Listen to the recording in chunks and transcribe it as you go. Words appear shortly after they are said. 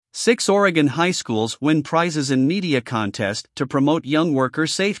6 Oregon high schools win prizes in media contest to promote young worker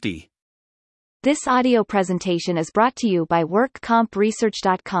safety. This audio presentation is brought to you by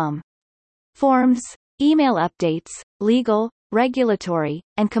WorkCompResearch.com. Forms, email updates, legal, regulatory,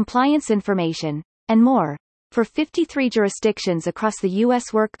 and compliance information, and more, for 53 jurisdictions across the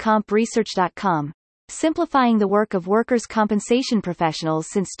U.S. WorkCompResearch.com, simplifying the work of workers' compensation professionals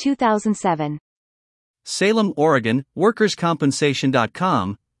since 2007. Salem, Oregon,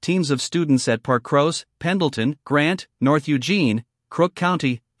 WorkersCompensation.com. Teams of students at Parkrose, Pendleton, Grant, North Eugene, Crook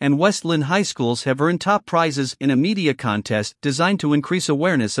County, and West Linn high schools have earned top prizes in a media contest designed to increase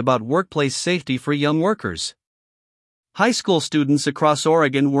awareness about workplace safety for young workers. High school students across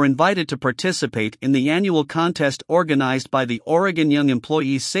Oregon were invited to participate in the annual contest organized by the Oregon Young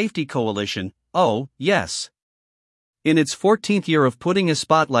Employees Safety Coalition, Oh, Yes. In its 14th year of putting a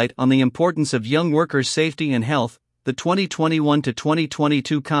spotlight on the importance of young workers' safety and health, the 2021 to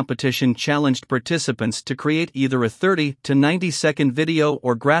 2022 competition challenged participants to create either a 30 to 90-second video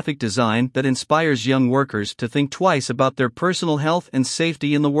or graphic design that inspires young workers to think twice about their personal health and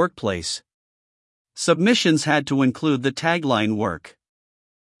safety in the workplace. Submissions had to include the tagline "Work.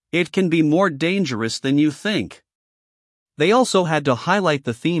 It can be more dangerous than you think." They also had to highlight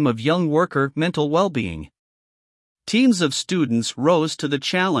the theme of young worker mental well-being. Teams of students rose to the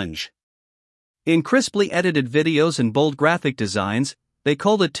challenge. In crisply edited videos and bold graphic designs, they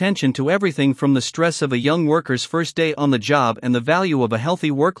called attention to everything from the stress of a young worker's first day on the job and the value of a healthy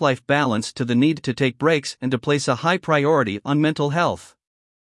work-life balance to the need to take breaks and to place a high priority on mental health.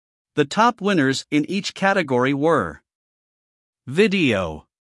 The top winners in each category were: Video.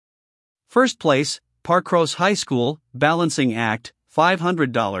 First place, Parkrose High School, Balancing Act,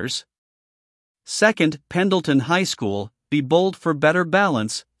 $500. Second, Pendleton High School, Be Bold for Better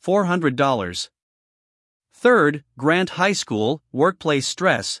Balance, $400. Third, Grant High School, Workplace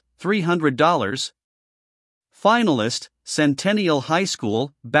Stress, $300. Finalist, Centennial High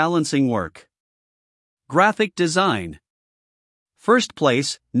School, Balancing Work. Graphic Design. First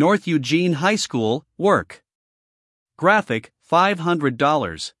place, North Eugene High School, Work. Graphic,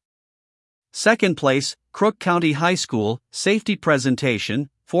 $500. Second place, Crook County High School, Safety Presentation,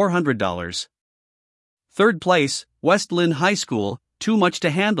 $400. Third place, West Linn High School, Too Much to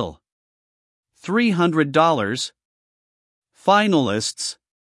Handle, $300. Finalists: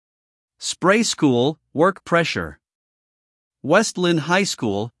 Spray School, Work Pressure. West Linn High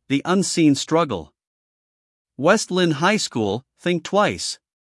School, The Unseen Struggle. West Linn High School, Think Twice.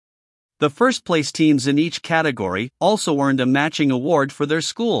 The first place teams in each category also earned a matching award for their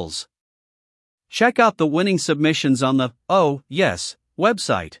schools. Check out the winning submissions on the Oh, Yes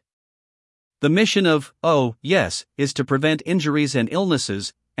website. The mission of Oh, Yes is to prevent injuries and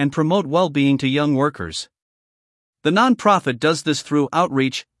illnesses and promote well-being to young workers. The nonprofit does this through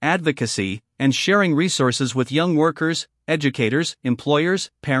outreach, advocacy, and sharing resources with young workers, educators, employers,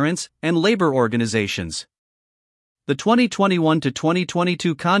 parents, and labor organizations. The 2021 to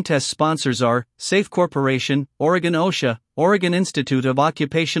 2022 contest sponsors are Safe Corporation, Oregon OSHA, Oregon Institute of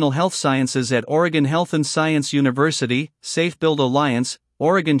Occupational Health Sciences at Oregon Health and Science University, Safe Build Alliance,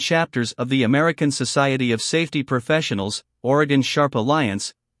 Oregon chapters of the American Society of Safety Professionals, Oregon Sharp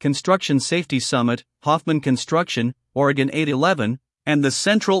Alliance, Construction Safety Summit, Hoffman Construction, Oregon 811, and the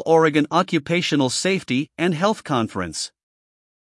Central Oregon Occupational Safety and Health Conference.